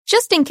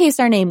Just in case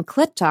our name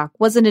Clit Talk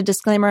wasn't a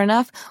disclaimer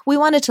enough, we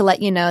wanted to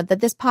let you know that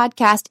this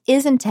podcast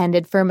is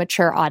intended for a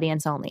mature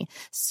audience only.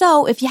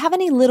 So if you have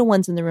any little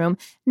ones in the room,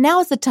 now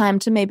is the time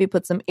to maybe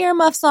put some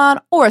earmuffs on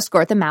or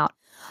escort them out.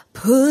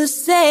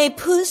 Pussy,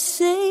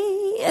 pussy,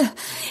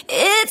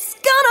 it's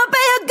gonna be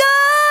a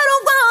good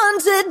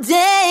one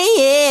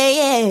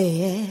today,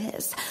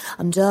 yes.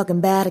 I'm talking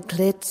about a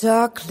clit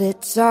talk,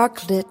 clit talk,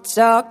 clit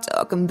talk.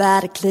 Talking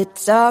about a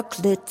clit talk,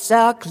 clit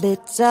talk,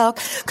 clit talk.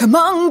 Come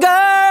on,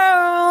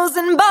 girls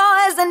and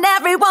boys and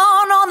everyone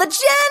on the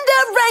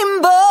gender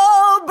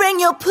rainbow, bring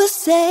your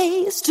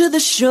pussies to the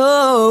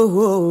show.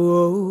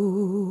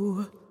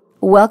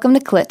 Welcome to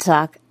Clit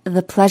Talk,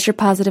 the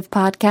pleasure-positive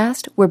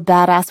podcast where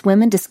badass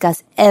women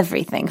discuss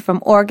everything from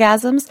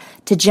orgasms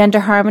to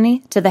gender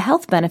harmony to the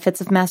health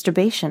benefits of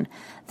masturbation,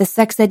 the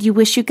sex ed you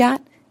wish you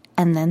got,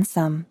 and then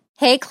some.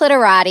 Hey,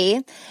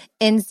 Clitorati.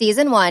 In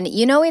season 1,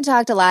 you know we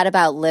talked a lot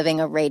about living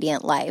a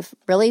radiant life,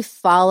 really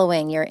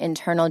following your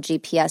internal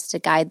GPS to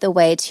guide the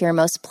way to your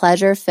most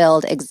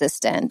pleasure-filled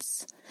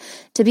existence.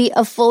 To be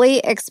a fully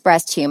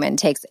expressed human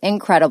takes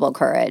incredible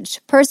courage,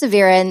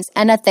 perseverance,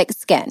 and a thick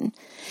skin.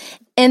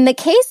 In the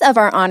case of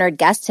our honored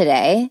guest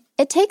today,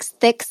 it takes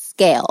thick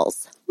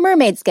scales,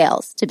 mermaid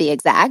scales to be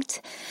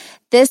exact.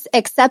 This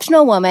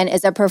exceptional woman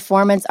is a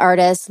performance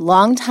artist,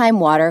 longtime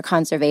water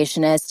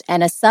conservationist,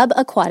 and a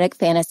subaquatic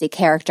fantasy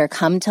character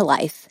come to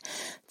life.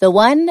 The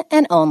one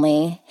and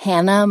only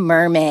Hannah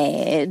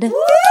Mermaid. All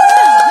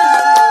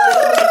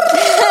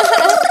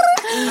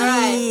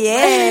right.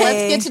 Yay.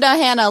 Let's get to know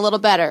Hannah a little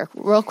better.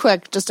 Real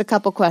quick, just a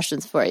couple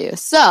questions for you.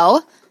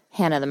 So,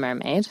 Hannah the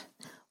Mermaid,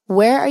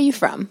 where are you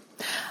from?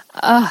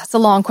 It's a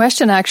long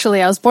question,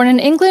 actually. I was born in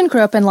England,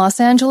 grew up in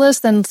Los Angeles,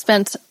 then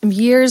spent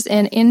years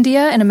in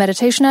India in a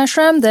meditation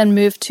ashram, then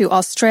moved to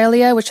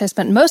Australia, which I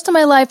spent most of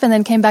my life, and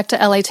then came back to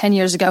LA 10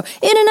 years ago.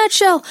 In a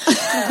nutshell.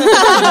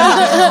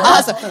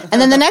 Awesome. And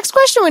then the next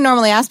question we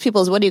normally ask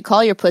people is, what do you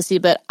call your pussy?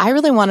 But I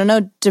really want to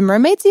know, do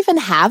mermaids even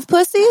have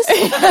pussies?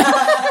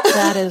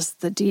 That is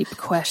the deep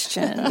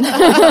question. All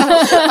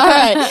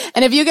right.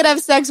 And if you could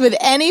have sex with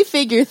any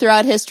figure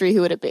throughout history,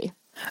 who would it be?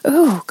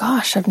 Oh,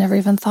 gosh, I've never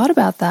even thought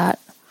about that.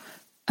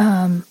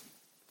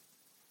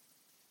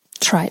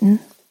 Triton.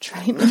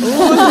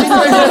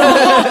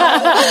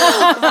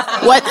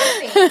 What?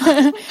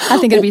 I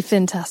think it'd be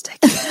fantastic.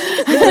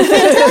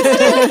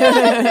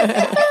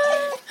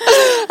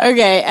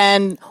 Okay,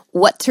 and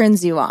what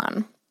turns you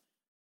on?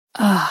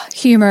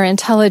 Humor,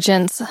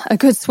 intelligence, a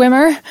good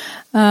swimmer.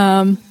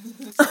 I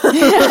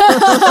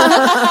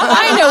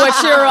know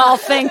what you're all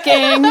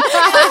thinking.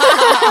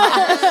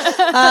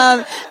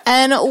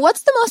 And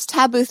what's the most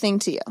taboo thing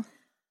to you?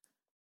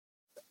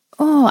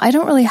 Oh, I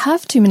don't really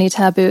have too many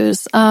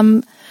taboos.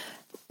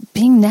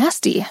 Being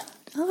nasty.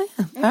 Oh,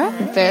 yeah. All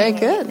right. Very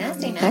good.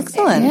 Nasty.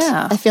 Excellent.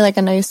 Yeah. I feel like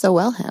I know you so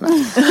well, Hannah.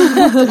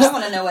 I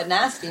want to know what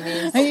nasty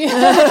means.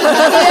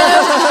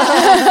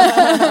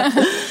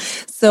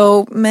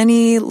 So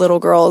many little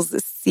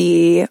girls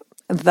see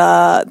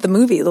the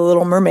movie, The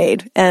Little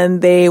Mermaid,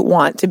 and they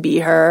want to be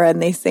her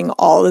and they sing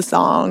all the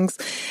songs.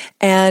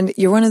 And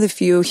you're one of the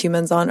few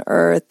humans on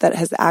earth that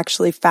has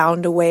actually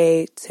found a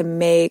way to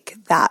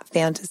make that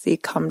fantasy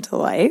come to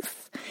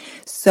life.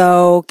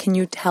 So can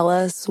you tell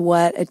us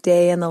what a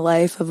day in the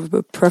life of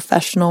a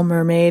professional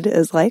mermaid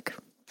is like?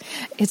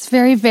 It's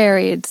very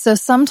varied. So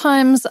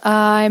sometimes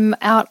I'm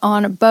out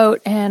on a boat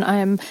and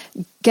I'm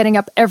getting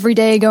up every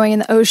day, going in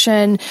the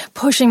ocean,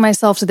 pushing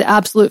myself to the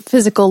absolute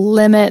physical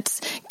limits,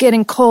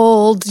 getting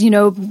cold,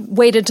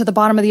 weighted to the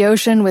bottom of the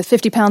ocean with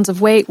 50 pounds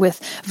of weight,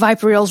 with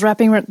viper reels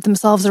wrapping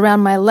themselves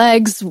around my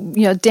legs,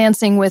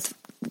 dancing with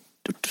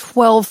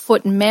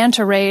 12-foot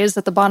manta rays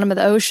at the bottom of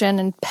the ocean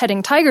and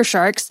petting tiger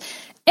sharks.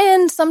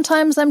 And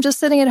sometimes I'm just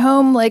sitting at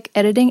home,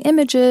 editing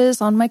images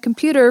on my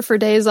computer for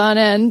days on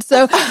end.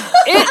 So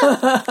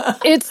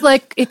it's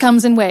like it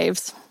comes in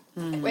waves.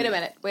 Wait a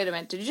minute.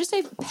 Did you just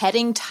say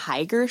petting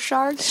tiger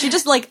sharks? She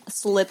just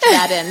slipped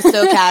that in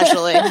so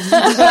casually.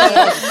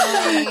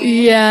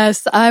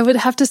 Yes, I would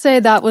have to say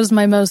that was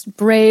my most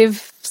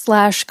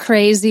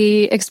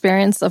brave/crazy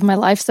experience of my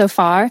life so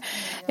far.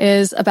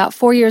 Is about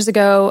 4 years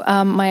ago,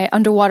 my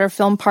underwater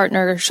film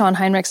partner, Sean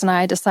Heinrichs, and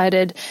I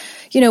decided,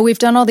 we've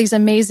done all these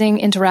amazing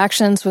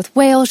interactions with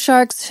whale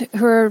sharks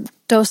who are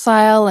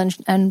docile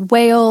and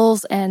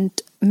whales and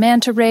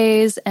manta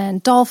rays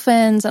and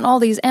dolphins and all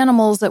these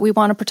animals that we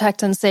want to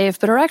protect and save,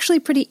 but are actually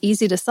pretty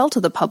easy to sell to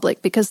the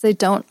public because they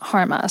don't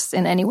harm us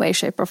in any way,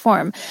 shape, or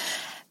form.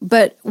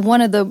 But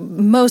one of the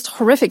most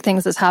horrific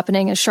things that's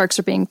happening is sharks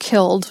are being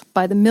killed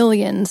by the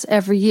millions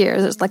every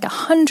year. There's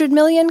 100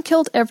 million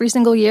killed every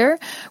single year.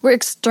 We're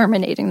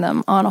exterminating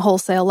them on a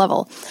wholesale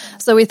level.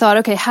 So we thought,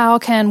 okay, how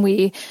can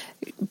we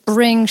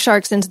bring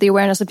sharks into the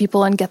awareness of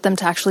people and get them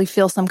to actually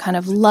feel some kind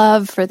of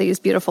love for these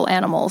beautiful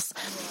animals?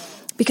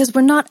 because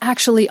we're not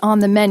actually on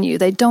the menu.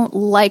 They don't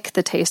like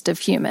the taste of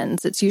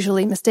humans. It's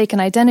usually mistaken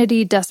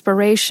identity,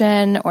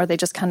 desperation, or they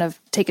just kind of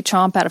take a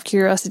chomp out of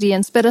curiosity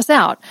and spit us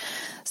out.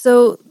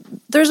 So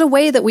there's a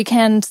way that we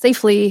can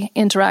safely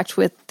interact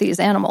with these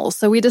animals.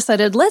 So we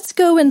decided, let's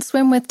go and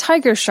swim with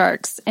tiger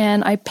sharks.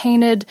 And I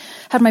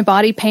had my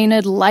body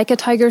painted like a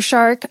tiger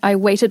shark. I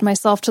weighted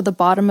myself to the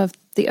bottom of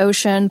the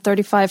ocean,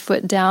 35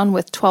 foot down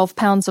with 12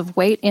 pounds of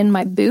weight in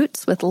my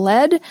boots with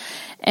lead.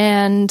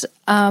 And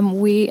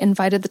we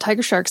invited the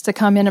tiger sharks to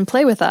come in and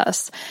play with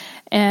us.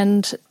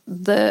 And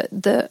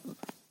the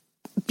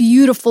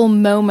beautiful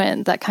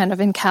moment that kind of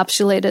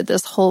encapsulated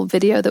this whole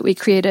video that we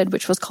created,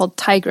 which was called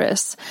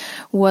Tigress,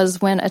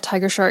 was when a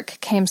tiger shark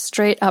came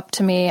straight up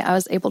to me. I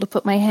was able to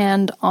put my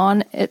hand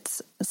on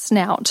its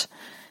snout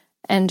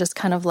and just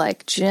kind of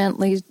like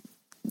gently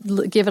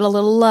give it a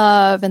little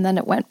love, and then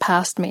it went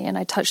past me and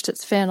I touched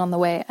its fin on the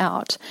way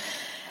out.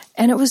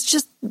 And it was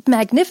just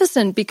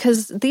magnificent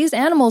because these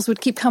animals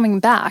would keep coming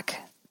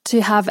back to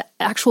have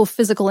actual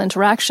physical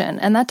interaction.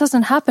 And that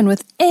doesn't happen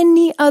with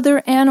any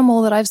other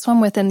animal that I've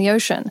swum with in the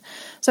ocean.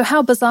 So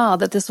how bizarre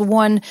that this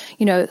one,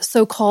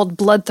 so-called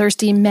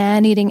bloodthirsty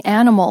man-eating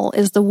animal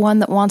is the one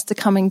that wants to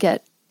come and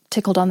get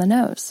tickled on the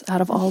nose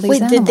out of all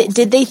these animals. Wait,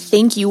 did they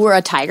think you were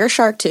a tiger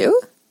shark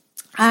too?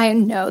 I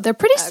know. They're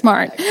pretty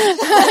smart. You're like,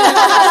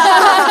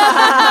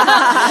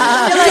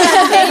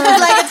 I'm painted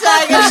like a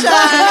tiger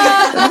shark.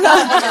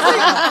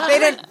 They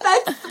didn't.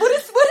 What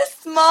a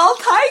small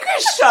tiger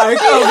shark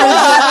over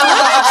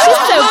there.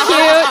 She's so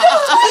cute.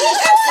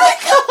 It's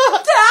like a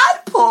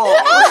tadpole.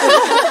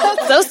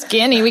 So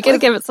skinny. We gotta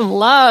give it some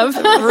love.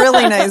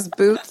 Really nice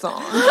boots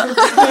on.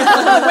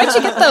 Where'd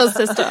you get those,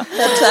 sister?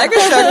 That tiger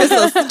shark is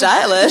so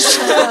stylish.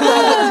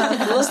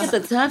 Look at the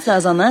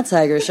tatas on that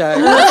tiger shark.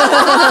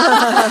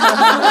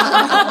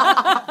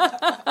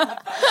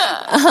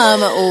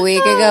 We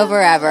could go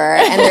forever,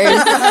 and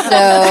there's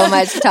so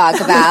much to talk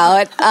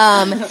about.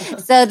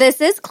 So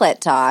this is Clit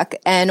Talk,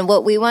 and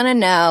what we want to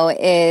know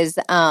is,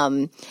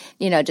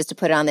 just to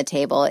put it on the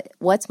table,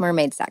 what's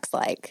mermaid sex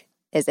like?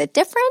 Is it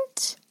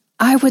different?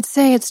 I would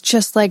say it's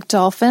just like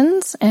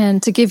dolphins.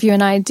 And to give you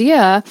an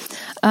idea,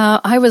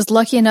 I was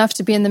lucky enough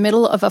to be in the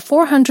middle of a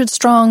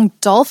 400-strong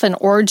dolphin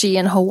orgy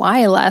in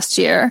Hawaii last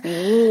year.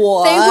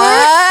 What? They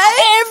were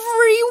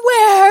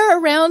everywhere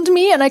around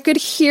me, and I could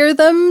hear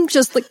them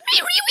just like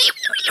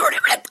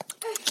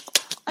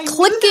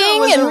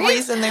clicking. And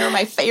reason they were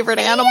my favorite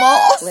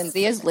animals.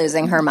 Lindsay is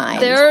losing her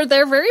mind. They're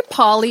very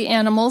poly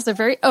animals. They're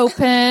very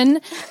open,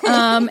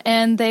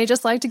 and they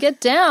just like to get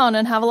down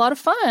and have a lot of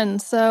fun.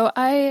 So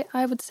I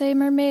would say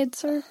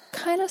mermaids are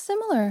kind of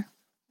similar.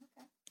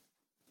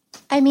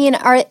 I mean,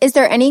 is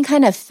there any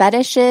kind of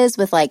fetishes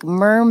with like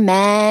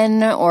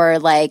mermen or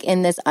like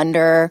in this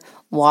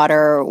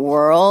underwater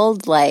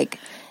world? Like,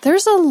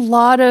 there's a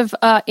lot of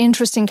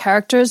interesting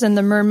characters in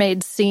the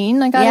mermaid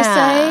scene, I gotta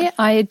say.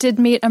 I did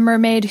meet a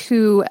mermaid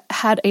who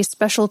had a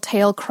special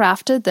tail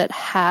crafted that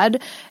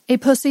had a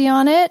pussy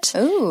on it.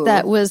 Ooh.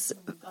 That was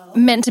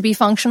meant to be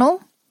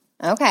functional.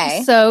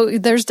 Okay. So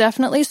there's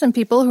definitely some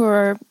people who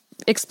are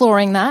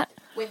exploring that.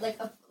 Wait, like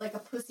a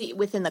pussy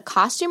within the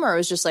costume, or it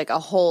was just like a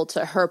hole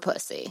to her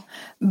pussy?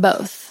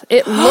 Both.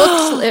 It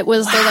looked. It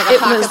was like a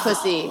pocket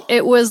pussy.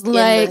 It was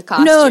like the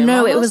costume no.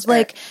 almost, It was or?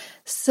 like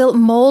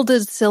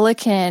molded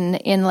silicone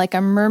in like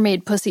a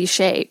mermaid pussy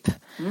shape.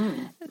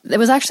 It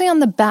was actually on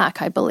the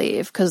back, I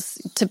believe, because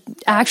to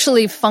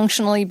actually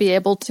functionally be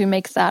able to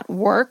make that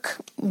work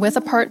with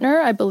a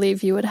partner, I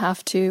believe you would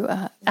have to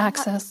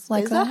access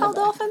like that. Is that how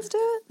dolphins do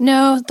it?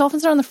 No,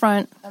 dolphins are on the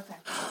front. Okay.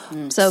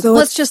 So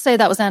let's just say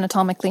that was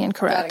anatomically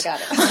incorrect.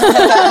 Got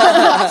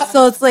it.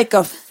 So it's like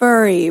a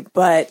furry,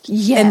 but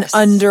an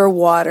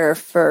underwater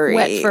furry.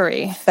 Wet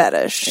furry.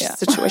 Fetish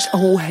situation.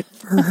 Oh, wet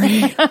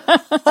furry. Wait,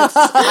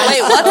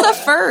 what's a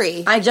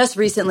furry? I just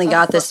recently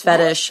got this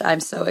fetish. I'm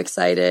so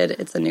excited.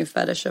 It's a new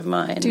fetish of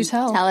mine. Do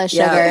tell. Tell us,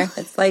 sugar. Yeah,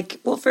 it's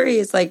like, furry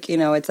is like,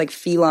 it's like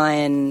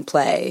feline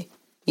play.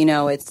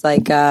 It's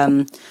like,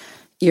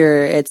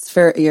 you're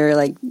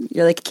like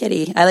a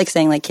kitty. I like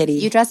saying like kitty.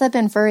 You dress up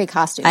in furry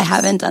costumes. I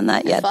haven't done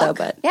that yet though,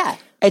 but Yeah.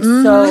 it's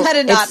so. I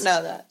did not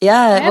know that. Yeah,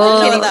 I have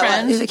a kitty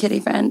friend. You have a kitty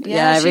friend.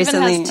 Yeah, she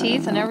recently. even has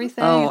teeth and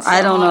everything. Oh, It's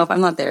I so don't know hot. if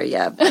I'm not there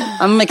yet. But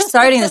I'm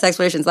starting this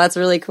exploration, so that's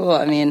really cool.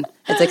 I mean,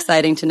 it's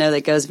exciting to know that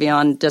it goes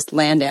beyond just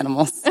land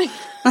animals. It's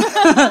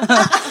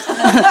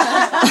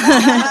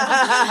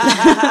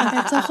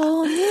a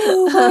whole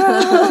new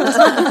world.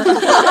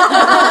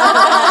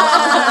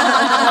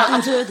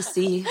 Under the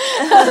sea.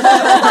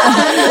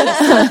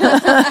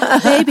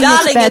 Baby,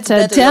 Darling, it's it's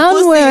better better. down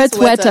Your where pussy it's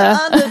is wetter.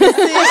 Under the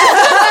sea.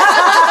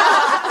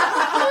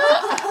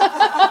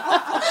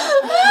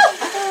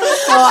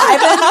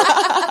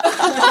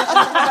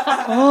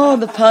 Oh,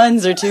 the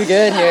puns are too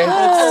good here.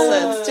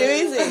 It's too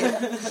easy.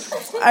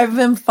 I've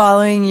been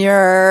following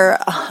your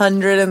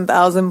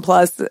 100,000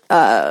 plus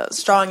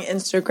strong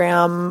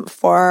Instagram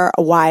for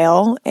a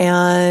while,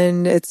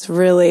 and it's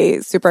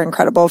really super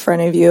incredible for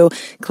any of you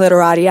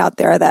clitorati out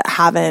there that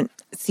haven't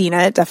seen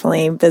it.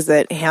 Definitely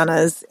visit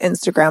Hannah's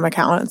Instagram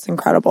account. It's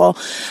incredible.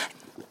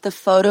 The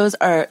photos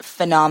are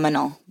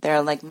phenomenal.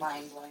 They're like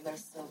mind-blowing. They're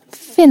so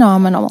beautiful.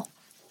 Phenomenal.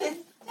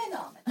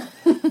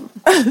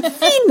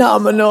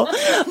 Phenomenal.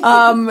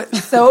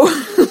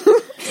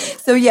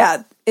 So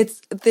yeah,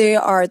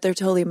 they're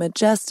totally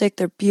majestic.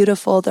 They're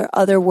beautiful. They're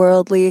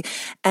otherworldly.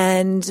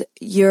 And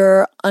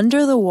you're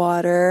under the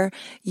water.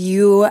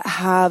 You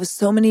have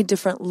so many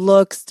different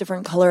looks,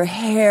 different color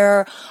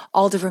hair,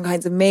 all different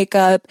kinds of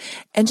makeup.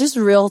 And just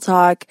real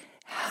talk,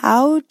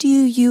 how do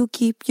you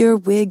keep your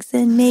wigs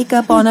and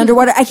makeup on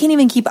underwater? I can't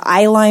even keep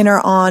eyeliner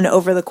on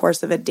over the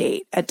course of a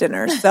date at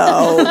dinner.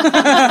 So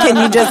can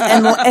you just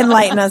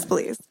enlighten us,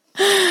 please?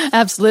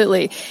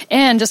 Absolutely.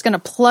 And just going to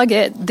plug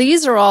it.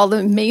 These are all the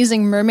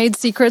amazing mermaid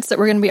secrets that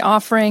we're going to be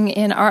offering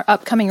in our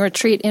upcoming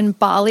retreat in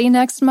Bali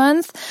next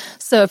month.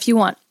 So if you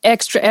want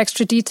extra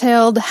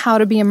detailed how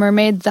to be a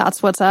mermaid,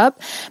 that's what's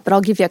up. But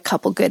I'll give you a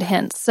couple good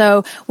hints.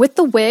 So with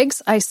the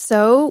wigs, I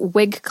sew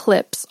wig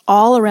clips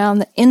all around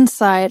the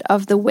inside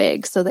of the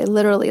wig. So they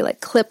literally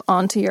like clip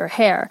onto your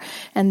hair.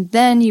 And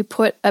then you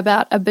put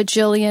about a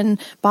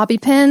bajillion bobby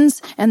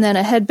pins and then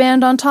a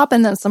headband on top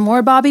and then some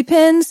more bobby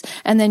pins.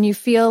 And then you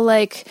feel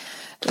like,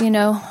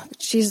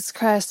 Jesus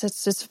Christ,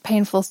 it's just a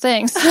painful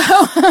thing. So,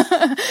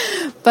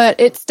 but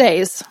it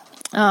stays.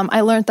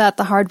 I learned that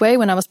the hard way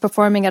when I was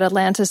performing at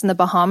Atlantis in the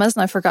Bahamas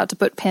and I forgot to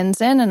put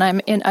pins in, and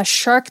I'm in a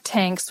shark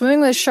tank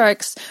swimming with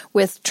sharks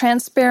with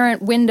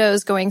transparent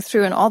windows going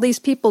through and all these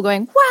people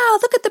going, wow,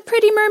 look at the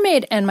pretty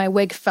mermaid, and my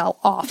wig fell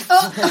off.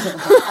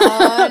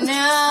 Oh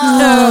no.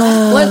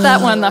 So learned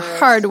that one the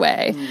hard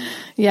way.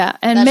 Yeah,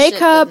 and That shit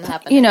makeup, didn't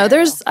happen in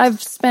Ariel.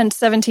 I've spent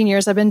 17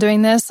 years I've been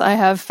doing this. I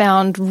have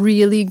found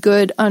really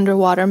good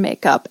underwater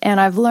makeup, and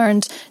I've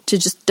learned to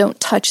just don't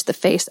touch the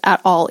face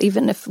at all.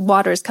 Even if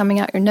water is coming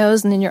out your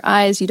nose and in your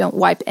eyes, you don't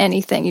wipe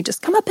anything. You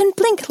just come up and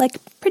blink like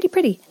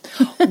pretty.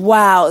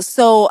 Wow.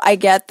 So I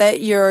get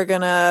that you're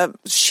going to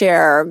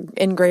share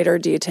in greater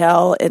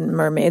detail in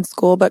Mermaid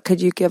School, but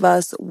could you give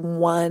us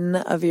one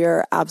of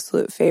your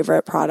absolute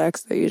favorite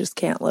products that you just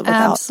can't live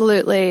without?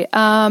 Absolutely.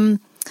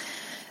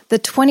 The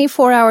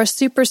 24-hour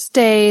Super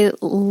Stay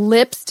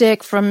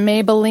lipstick from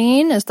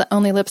Maybelline is the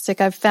only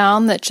lipstick I've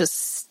found that just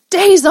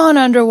stays on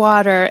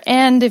underwater,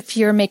 and if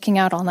you're making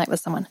out all night with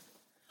someone.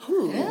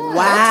 Wow.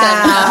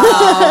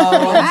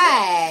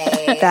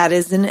 Right. That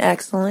is an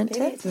excellent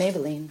tip. It's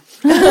Maybelline.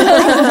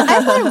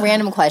 I have a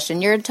random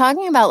question. You're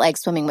talking about like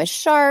swimming with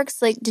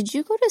sharks. Like, did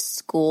you go to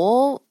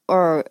school,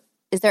 or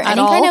is there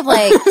any kind of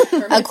like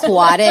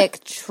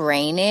aquatic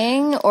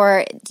training,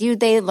 or do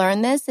they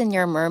learn this in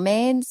your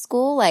mermaid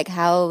school, like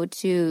how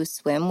to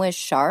swim with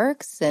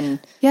sharks? And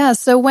yeah,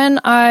 so when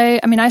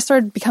I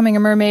started becoming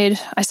a mermaid,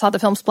 I saw the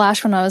film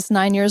Splash when I was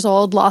 9 years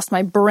old, lost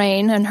my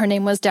brain, and her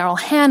name was Daryl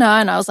Hannah,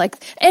 and I was like,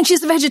 and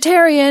she's a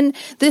vegetarian,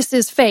 this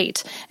is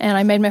fate. And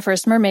I made my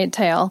first mermaid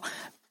tail.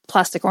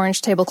 Plastic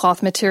orange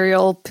tablecloth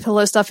material,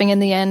 pillow stuffing in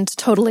the end,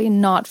 totally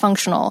not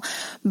functional.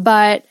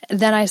 But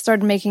then I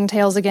started making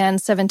tails again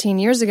 17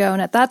 years ago,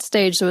 and at that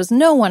stage there was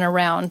no one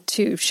around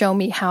to show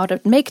me how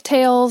to make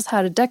tails,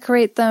 how to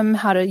decorate them,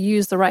 how to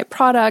use the right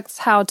products,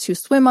 how to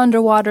swim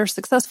underwater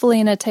successfully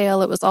in a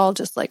tail. It was all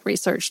just like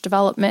research,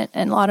 development,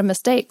 and a lot of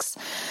mistakes.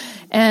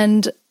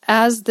 And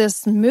as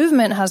this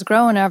movement has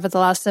grown over the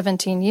last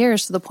 17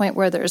 years to the point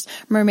where there's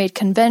mermaid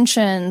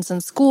conventions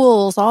and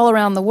schools all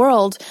around the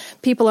world,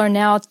 people are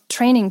now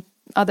training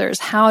others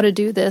how to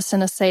do this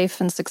in a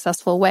safe and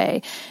successful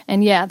way.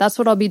 And yeah, that's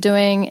what I'll be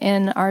doing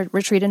in our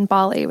retreat in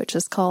Bali, which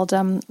is called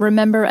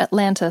Remember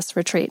Atlantis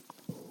Retreat.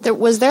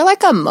 Was there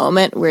like a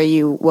moment where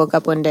you woke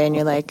up one day and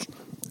you're like,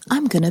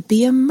 I'm going to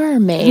be a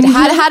mermaid?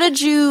 How did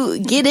you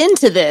get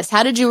into this?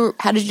 How did you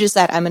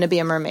decide I'm going to be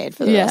a mermaid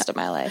for the rest of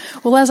my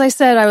life? Well, as I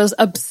said, I was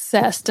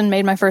obsessed and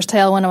made my first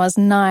tail when I was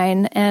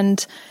 9,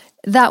 and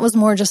that was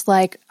more just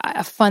like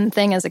a fun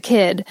thing as a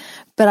kid.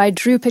 But I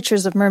drew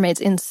pictures of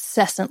mermaids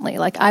incessantly.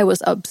 Like, I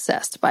was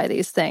obsessed by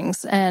these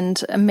things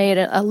and made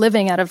a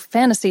living out of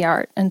fantasy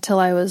art until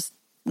I was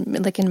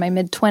like in my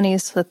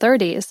mid-20s to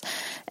 30s.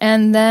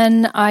 And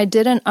then I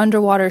did an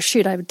underwater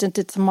shoot. I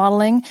did some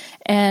modeling,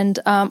 and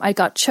I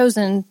got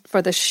chosen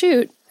for the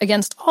shoot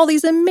against all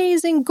these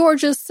amazing,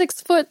 gorgeous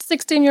 6-foot,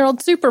 16-year-old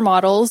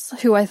supermodels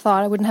who I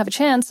thought I wouldn't have a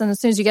chance. And as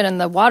soon as you get in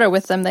the water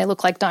with them, they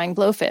look like dying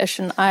blowfish.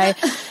 And I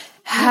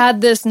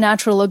had this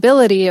natural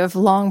ability of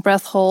long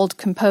breath hold,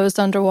 composed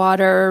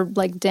underwater,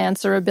 like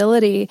dancer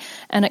ability.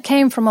 And it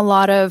came from a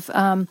lot of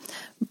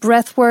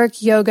breath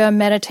work, yoga,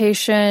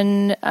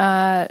 meditation,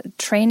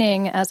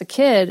 training as a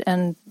kid,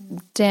 and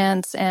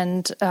dance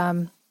and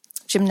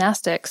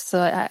gymnastics.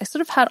 So I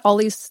sort of had all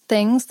these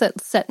things that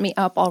set me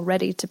up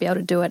already to be able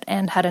to do it,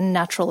 and had a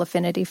natural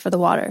affinity for the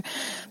water.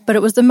 But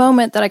it was the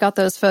moment that I got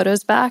those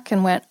photos back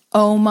and went,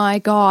 oh my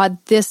God,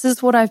 this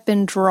is what I've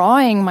been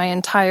drawing my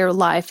entire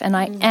life, and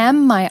I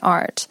am my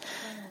art.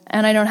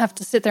 And I don't have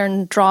to sit there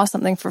and draw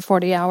something for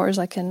 40 hours.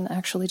 I can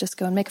actually just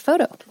go and make a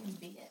photo.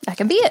 That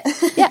can be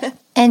it. Yeah.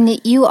 And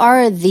you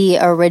are the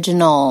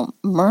original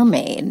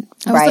mermaid,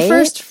 I was right? the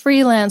first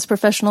freelance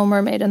professional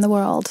mermaid in the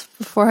world.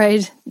 Before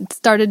I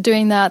started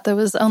doing that, there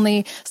was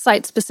only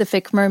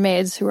site-specific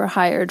mermaids who were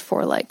hired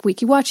for like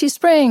Weeki Wachee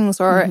Springs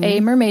or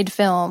a mermaid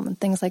film and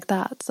things like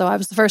that. So I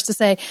was the first to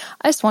say,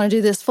 I just want to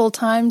do this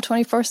full-time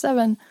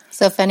 24/7.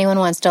 So if anyone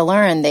wants to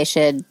learn, they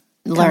should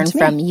learn to me.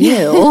 from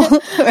you.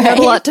 I have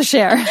a lot to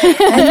share.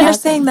 And you're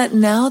saying that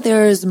now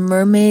there's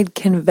mermaid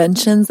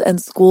conventions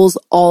and schools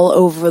all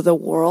over the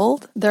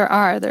world?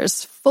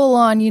 There's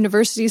full-on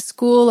university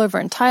school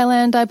over in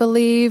Thailand, I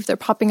believe. They're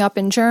popping up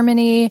in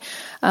Germany.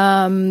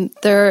 I'm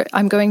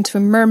going to a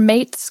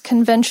Mermaid's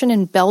convention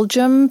in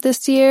Belgium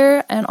this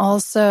year, and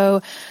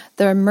also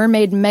the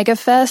Mermaid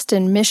Megafest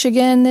in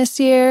Michigan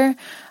this year.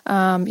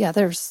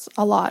 There's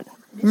a lot.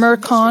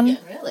 Mercon.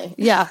 Really?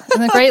 Yeah,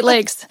 in the Great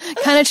Lakes.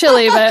 Kind of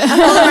chilly, but All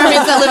the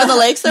mermaids that live in the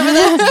lakes over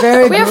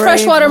there? we have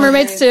freshwater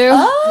mermaids too.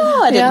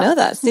 Oh, I didn't know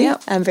that. See,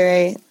 Yep. I'm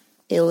very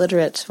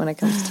illiterate when it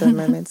comes to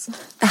mermaids.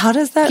 How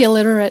does that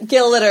Illiterate.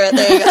 Illiterate,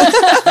 there you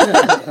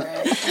go.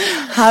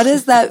 How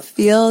does that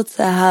feel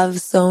to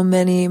have so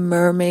many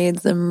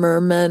mermaids and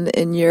mermen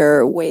in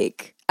your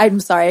wake?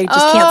 I'm sorry, I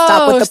just can't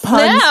stop with the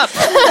puns.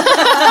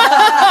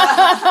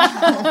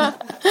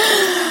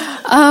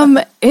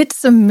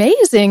 It's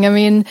amazing. I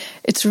mean,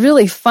 it's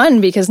really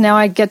fun because now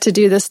I get to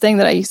do this thing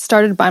that I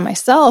started by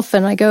myself,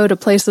 and I go to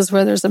places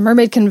where there's a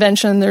mermaid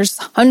convention. There's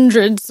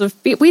hundreds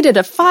of people. We did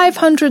a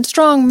 500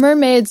 strong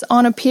mermaids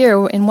on a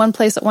pier in one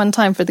place at one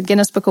time for the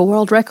Guinness Book of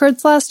World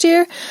Records last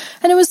year.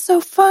 And it was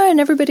so fun.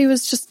 Everybody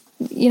was just,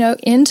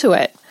 into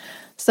it.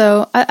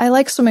 So I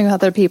like swimming with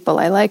other people.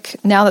 I like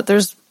now that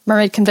there's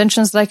mermaid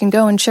conventions that I can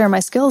go and share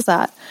my skills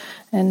at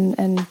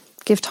and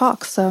give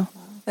talks. So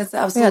That's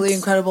absolutely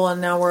incredible.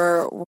 And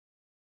now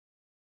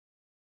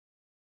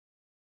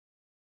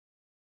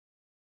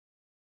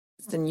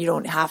and you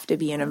don't have to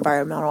be an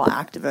environmental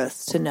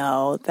activist to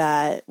know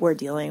that we're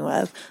dealing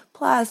with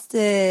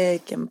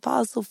plastic and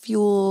fossil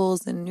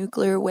fuels and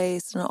nuclear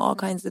waste and all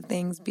kinds of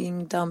things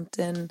being dumped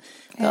in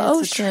the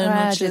ocean,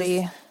 which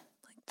is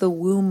the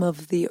womb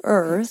of the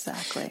earth.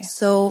 Exactly.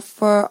 So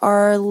for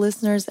our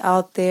listeners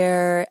out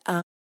there,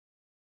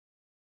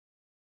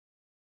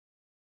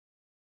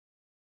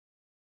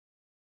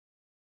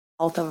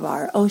 of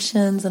our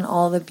oceans and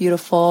all the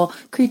beautiful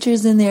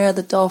creatures in there,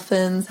 the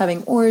dolphins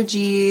having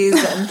orgies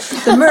and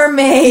the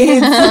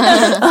mermaids.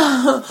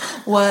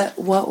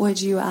 What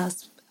would you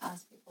ask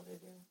people to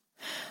do?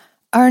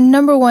 Our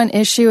number one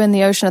issue in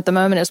the ocean at the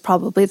moment is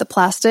probably the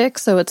plastic.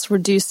 So it's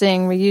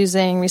reducing,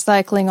 reusing,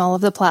 recycling all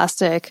of the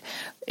plastic.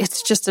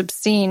 It's just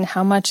obscene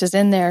how much is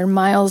in there,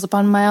 miles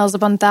upon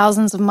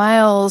thousands of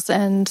miles,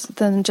 and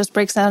then just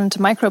breaks down into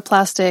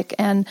microplastic.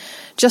 And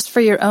just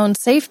for your own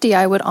safety,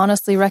 I would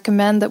honestly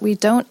recommend that we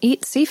don't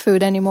eat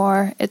seafood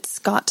anymore. It's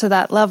got to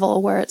that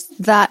level where it's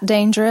that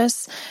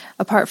dangerous.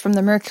 Apart from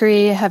the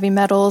mercury, heavy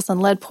metals, and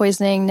lead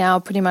poisoning, now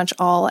pretty much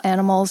all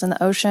animals in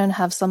the ocean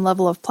have some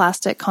level of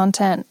plastic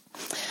content.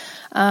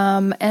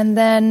 And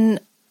then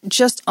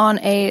just on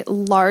a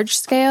large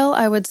scale,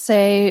 I would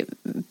say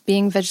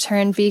being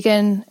vegetarian,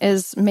 vegan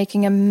is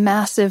making a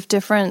massive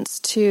difference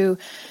to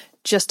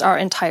just our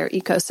entire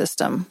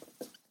ecosystem,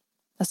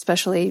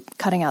 especially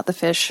cutting out the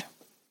fish.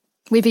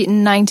 We've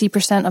eaten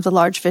 90% of the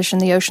large fish in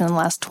the ocean in the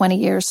last 20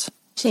 years.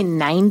 Say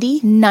 90?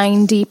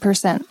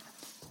 90%.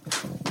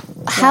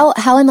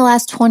 How in the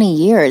last 20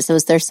 years,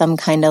 was there some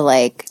kind of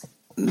like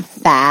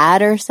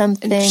fad or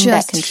something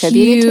that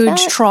contributed to that?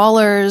 Huge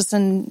trawlers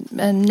and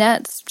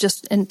nets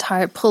just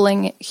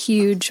pulling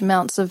huge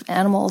amounts of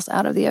animals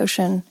out of the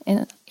ocean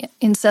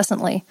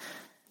incessantly.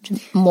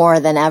 More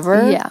than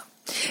ever? Yeah.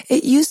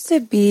 It used to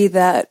be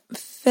that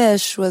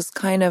fish was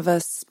kind of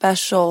a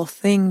special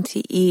thing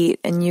to eat,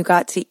 and you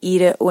got to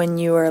eat it when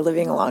you were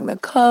living along the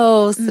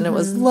coast, and it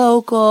was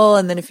local,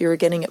 and then if you were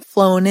getting it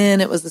flown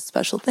in, it was a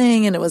special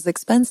thing, and it was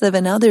expensive,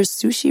 and now there's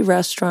sushi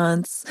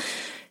restaurants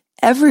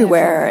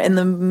everywhere in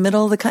the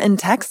middle of in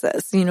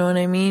Texas, you know what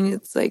I mean?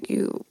 It's like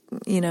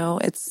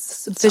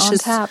it's fish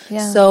is tap,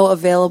 so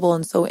available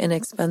and so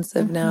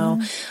inexpensive now.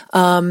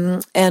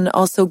 And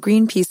also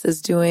Greenpeace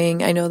is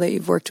I know that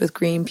you've worked with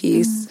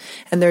Greenpeace,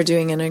 and they're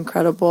doing an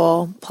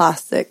incredible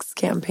plastics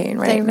campaign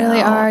right now. They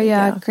really are,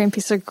 yeah.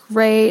 Greenpeace are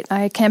great.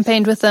 I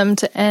campaigned with them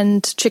to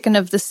end chicken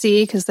of the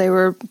sea because they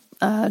were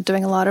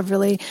doing a lot of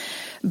really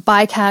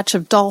bycatch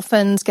of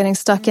dolphins getting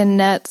stuck in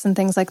nets and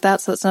things like that.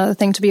 So that's another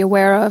thing to be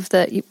aware of,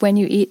 that when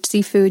you eat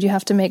seafood, you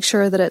have to make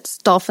sure that it's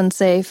dolphin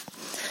safe.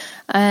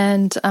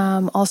 And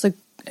also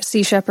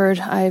Sea Shepherd,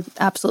 I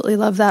absolutely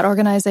love that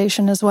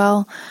organization as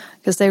well,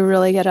 because they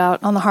really get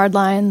out on the hard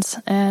lines.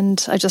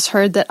 And I just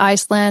heard that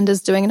Iceland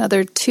is doing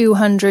another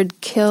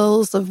 200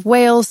 kills of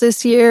whales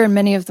this year, and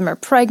many of them are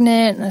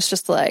pregnant. And it's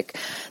just like,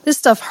 this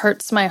stuff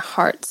hurts my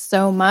heart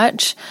so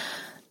much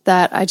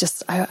that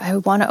I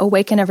want to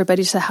awaken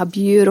everybody to how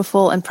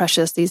beautiful and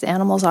precious these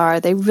animals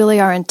are. They really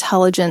are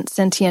intelligent,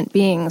 sentient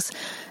beings.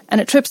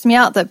 And it trips me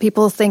out that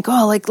people think,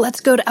 oh, like, let's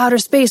go to outer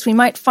space. We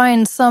might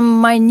find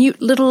some minute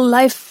little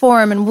life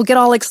form and we'll get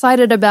all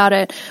excited about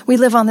it. We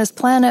live on this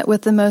planet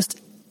with the most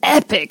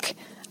epic,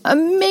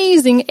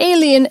 amazing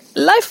alien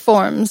life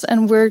forms,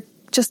 and we're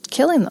just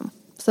killing them.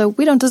 So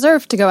we don't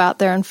deserve to go out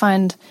there and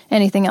find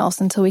anything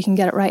else until we can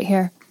get it right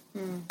here.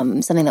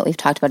 Something that we've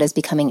talked about is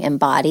becoming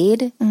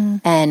embodied.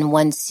 And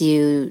once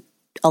you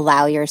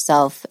allow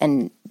yourself,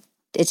 and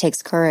it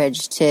takes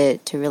courage to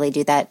really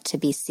do that, to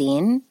be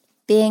seen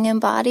being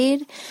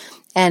embodied.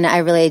 And I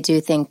really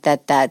do think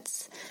that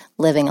that's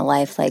living a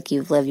life like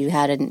you've lived. You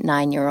had a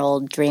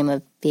 9-year-old dream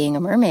of being a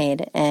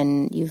mermaid,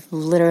 and you've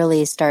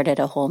literally started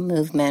a whole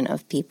movement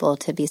of people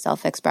to be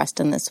self-expressed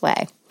in this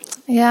way.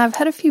 Yeah, I've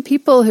had a few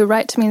people who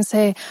write to me and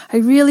say, I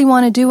really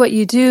want to do what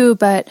you do,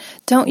 but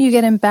don't you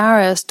get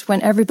embarrassed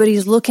when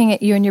everybody's looking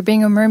at you and you're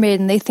being a mermaid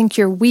and they think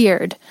you're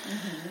weird?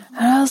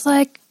 And I was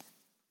like,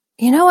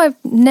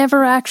 I've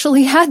never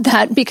actually had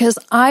that, because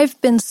I've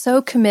been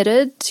so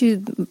committed to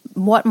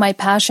what my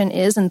passion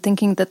is and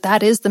thinking that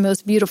that is the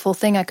most beautiful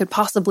thing I could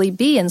possibly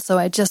be. And so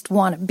I just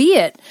want to be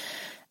it.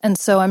 And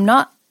so I'm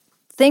not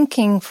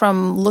thinking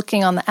from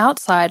looking on the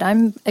outside.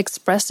 I'm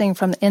expressing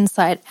from the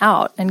inside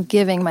out and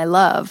giving my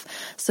love.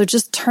 So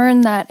just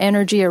turn that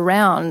energy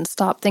around.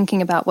 Stop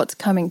thinking about what's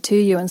coming to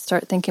you and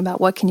start thinking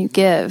about what can you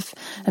give,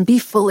 and be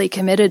fully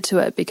committed to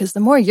it, because the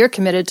more you're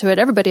committed to it,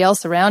 everybody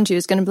else around you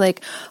is going to be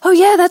like, oh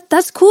yeah,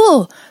 that's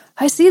cool.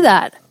 I see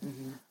that.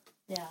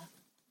 Yeah.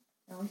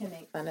 No one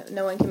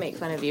can make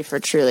fun of you for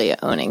truly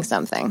owning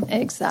something.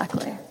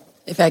 Exactly.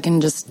 If I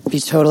can just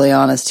be totally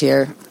honest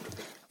here,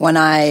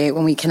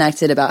 when we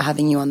connected about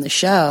having you on the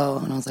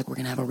show, and I was like, we're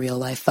going to have a real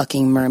life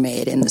fucking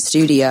mermaid in the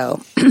studio.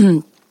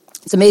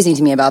 It's amazing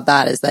to me about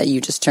that is that you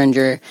just turned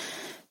your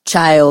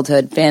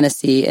childhood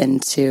fantasy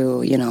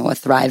into, a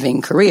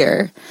thriving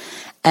career.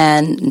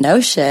 And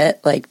no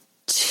shit, like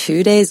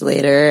 2 days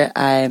later,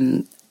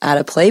 I'm at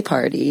a play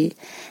party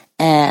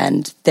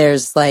and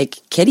there's like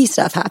kitty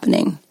stuff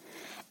happening.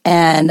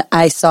 And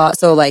I saw,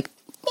 so like,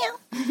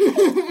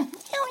 meow.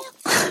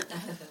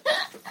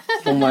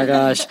 Oh my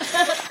gosh.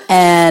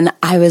 And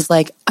I was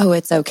like, oh,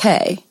 it's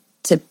okay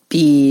to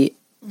be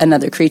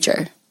another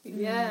creature.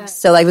 Yeah.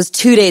 So like it was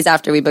 2 days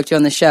after we booked you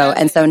on the show.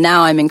 And so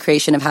now I'm in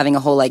creation of having a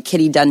whole like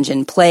kitty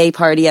dungeon play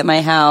party at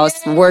my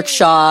house,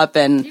 workshop.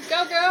 And You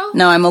go, girl.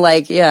 now I'm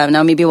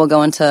now maybe we'll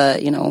go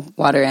into,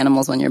 water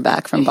animals when you're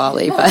back from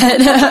Bali. But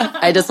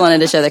I just wanted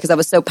to share that because that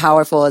was so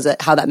powerful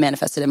how that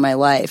manifested in my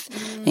life.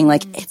 Being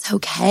like, it's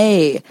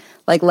okay.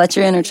 Like let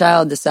your inner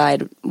child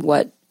decide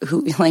what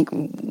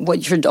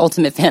your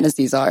ultimate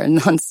fantasies are,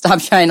 and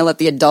stop trying to let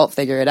the adult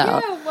figure it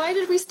out. Yeah, why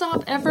did we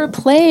stop ever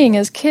playing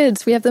as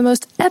kids? We have the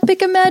most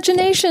epic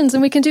imaginations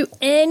and we can do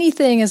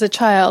anything as a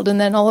child.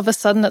 And then all of a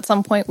sudden at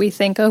some point we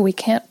think, oh, we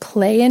can't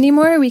play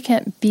anymore. We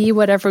can't be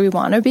whatever we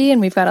want to be. And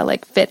we've got to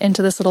like fit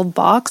into this little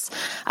box.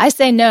 I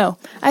say no.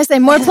 I say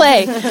more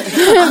play.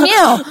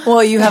 Meow.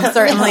 Well, you have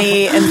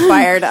certainly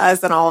inspired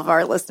us and all of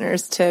our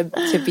listeners to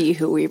be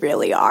who we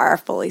really are,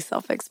 fully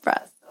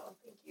self-expressed.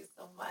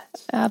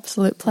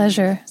 Absolute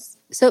pleasure.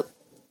 So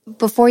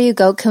before you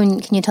go, can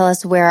you tell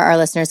us where our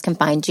listeners can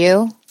find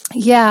you?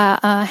 Yeah,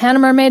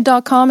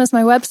 hannahmermaid.com is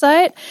my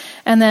website.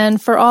 And then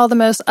for all the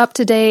most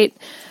up-to-date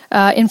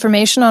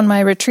information on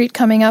my retreat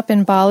coming up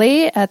in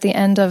Bali at the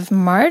end of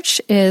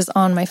March is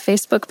on my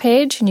Facebook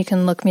page. And you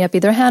can look me up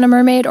either Hannah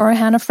Mermaid or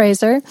Hannah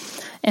Fraser.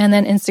 And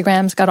then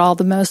Instagram's got all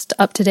the most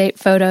up-to-date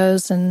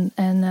photos and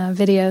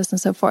videos and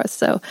so forth.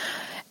 So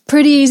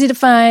pretty easy to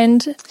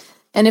find.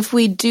 And if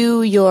we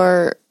do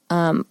your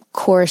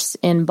course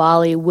in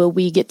Bali, will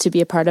we get to be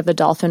a part of a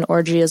dolphin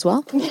orgy as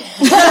well?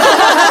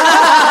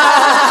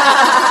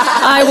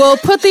 I will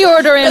put the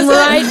order in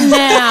right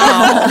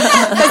now.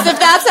 Because if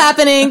that's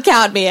happening,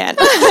 count me in.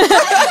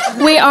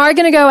 We are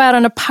going to go out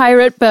on a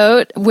pirate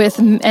boat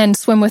and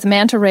swim with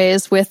manta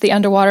rays with the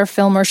underwater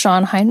filmer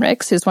Sean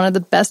Heinrichs, who's one of the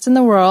best in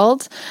the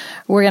world.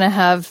 We're going to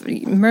have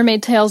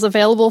mermaid tails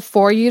available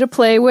for you to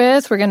play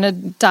with. We're going to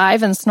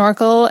dive and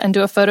snorkel and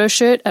do a photo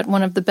shoot at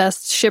one of the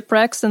best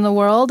shipwrecks in the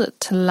world, at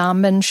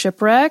Talamban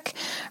Shipwreck.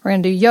 We're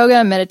going to do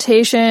yoga,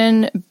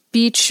 meditation,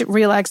 beach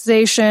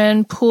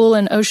relaxation, pool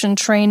and ocean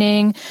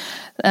training,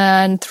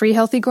 and 3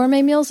 healthy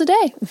gourmet meals a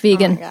day.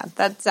 Vegan. Oh my God.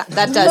 That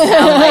does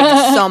sound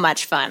like so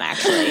much fun,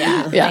 actually.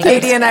 Yeah.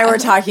 Katie and I were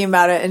talking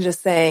about it and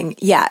just saying,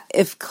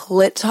 if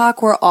Clit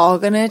Talk were all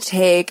going to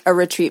take a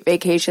retreat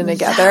vacation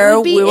together,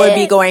 we would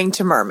be going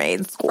to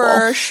mermaid school.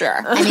 For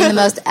sure. I mean, the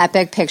most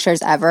epic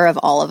pictures ever of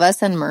all of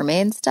us in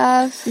mermaid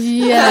stuff.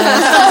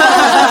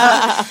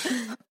 Yeah.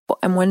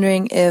 I'm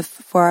wondering if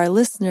for our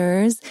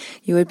listeners,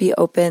 you would be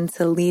open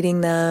to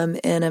leading them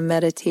in a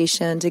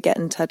meditation to get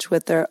in touch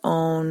with their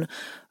own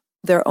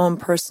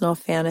personal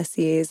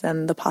fantasies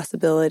and the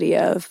possibility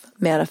of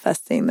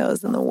manifesting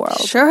those in the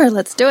world. Sure,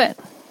 let's do it.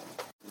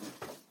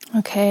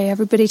 Okay,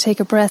 everybody take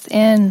a breath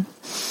in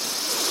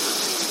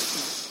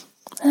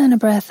and a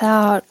breath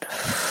out.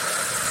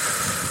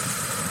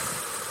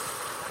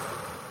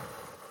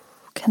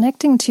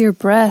 connecting to your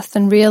breath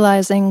and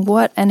realizing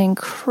what an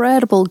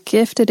incredible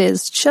gift it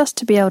is just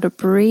to be able to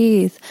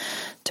breathe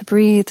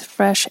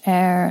fresh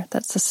air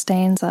that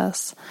sustains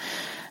us.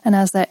 And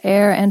as that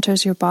air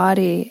enters your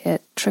body,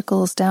 it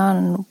trickles down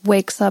and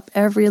wakes up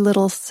every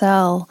little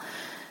cell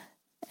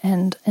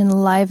and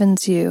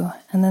enlivens you.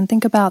 And then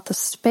think about the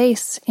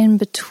space in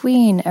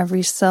between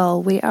every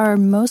cell. We are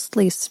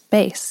mostly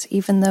space,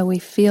 even though we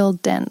feel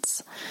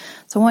dense.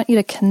 So I want you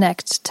to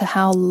connect to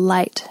how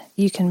light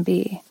you can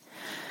be.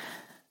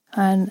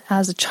 And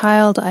as a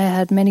child, I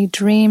had many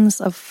dreams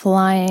of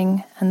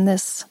flying, and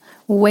this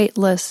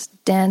weightless,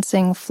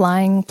 dancing,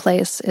 flying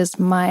place is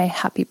my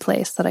happy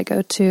place that I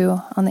go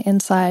to on the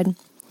inside.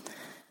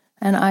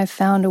 And I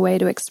found a way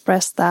to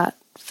express that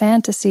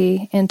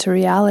fantasy into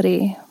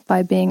reality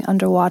by being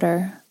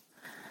underwater.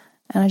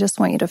 And I just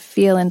want you to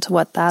feel into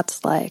what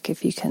that's like.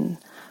 If you can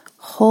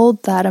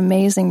hold that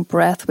amazing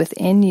breath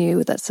within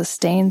you that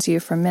sustains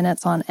you for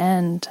minutes on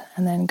end,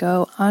 and then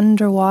go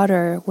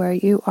underwater where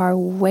you are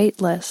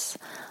weightless,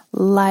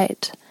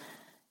 light.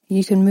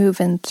 You can move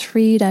in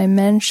 3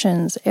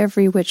 dimensions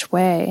every which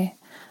way,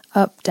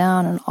 up,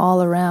 down, and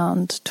all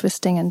around,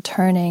 twisting and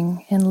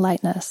turning in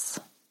lightness.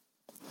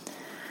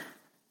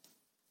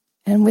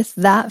 And with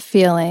that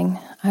feeling,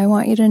 I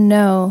want you to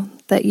know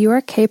that you are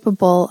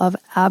capable of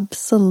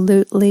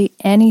absolutely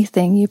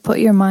anything you put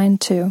your mind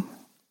to.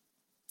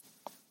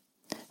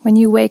 When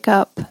you wake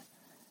up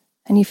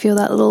and you feel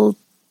that little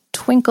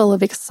twinkle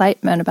of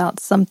excitement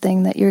about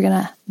something that you're going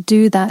to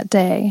do that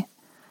day,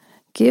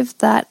 give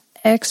that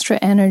extra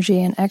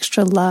energy and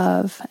extra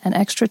love and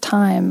extra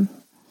time,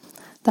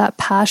 that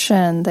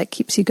passion that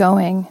keeps you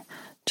going.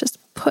 Just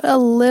put a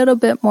little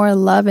bit more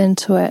love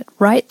into it.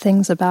 Write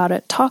things about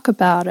it. Talk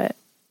about it.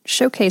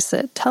 Showcase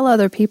it. Tell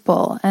other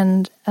people.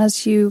 And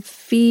as you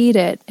feed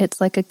it,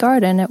 it's like a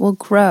garden. It will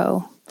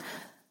grow.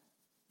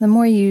 The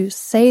more you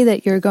say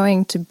that you're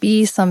going to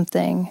be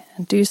something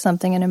and do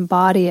something and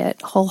embody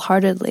it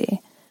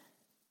wholeheartedly,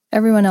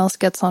 everyone else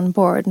gets on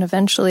board, and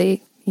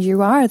eventually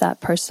you are that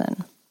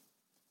person.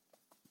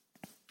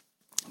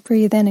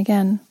 Breathe in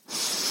again.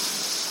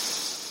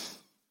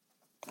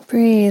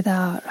 Breathe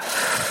out.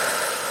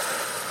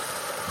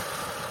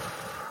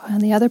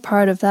 And the other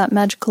part of that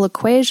magical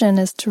equation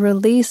is to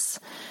release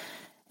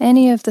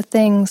any of the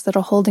things that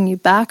are holding you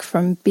back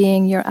from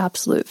being your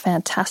absolute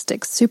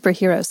fantastic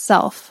superhero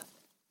self.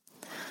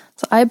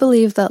 So I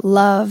believe that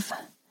love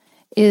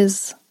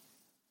is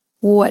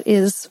what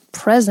is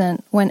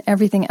present when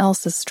everything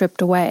else is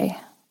stripped away.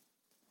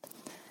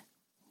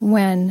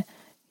 When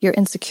your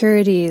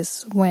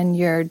insecurities, when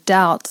your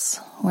doubts,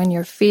 when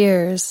your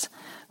fears,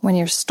 when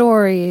your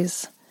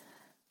stories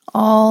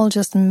all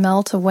just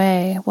melt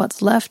away,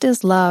 what's left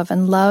is love,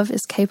 and love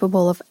is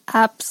capable of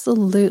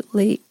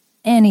absolutely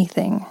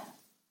anything.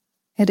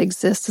 It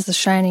exists as a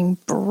shining,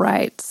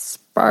 bright,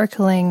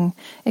 sparkling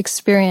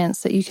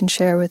experience that you can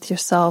share with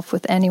yourself,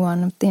 with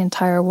anyone, with the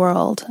entire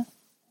world.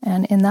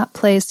 And in that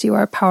place, you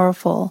are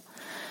powerful.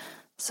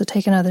 So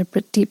take another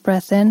deep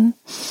breath in.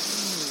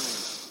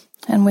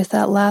 And with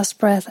that last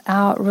breath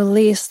out,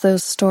 release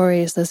those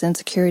stories, those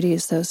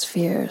insecurities, those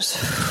fears.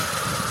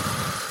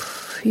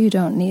 You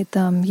don't need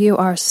them. You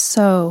are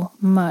so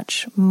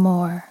much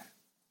more.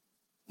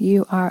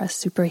 You are a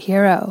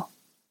superhero.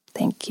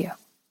 Thank you.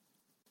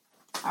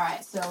 All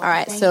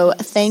right, so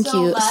thank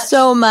you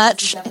so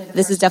much.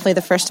 This is definitely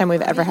the first time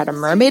we've ever had a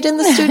mermaid in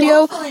the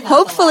studio.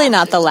 Hopefully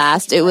not the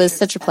last. It was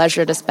such a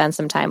pleasure to spend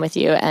some time with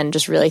you, and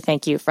just really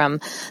thank you from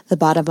the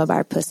bottom of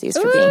our pussies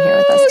for being here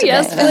with us today.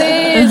 Yes,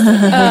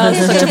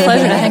 please. Such a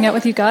pleasure to hang out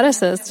with you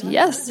goddesses.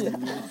 Yes.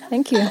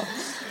 Thank you. All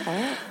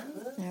right.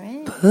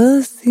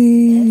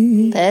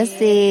 Pussy.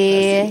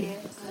 Pussy.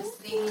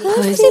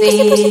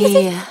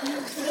 Pussy.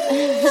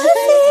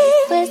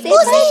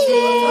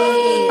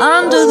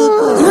 Under the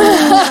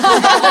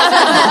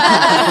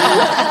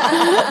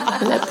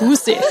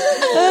Pussy. All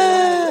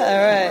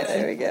right,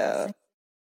 there we go.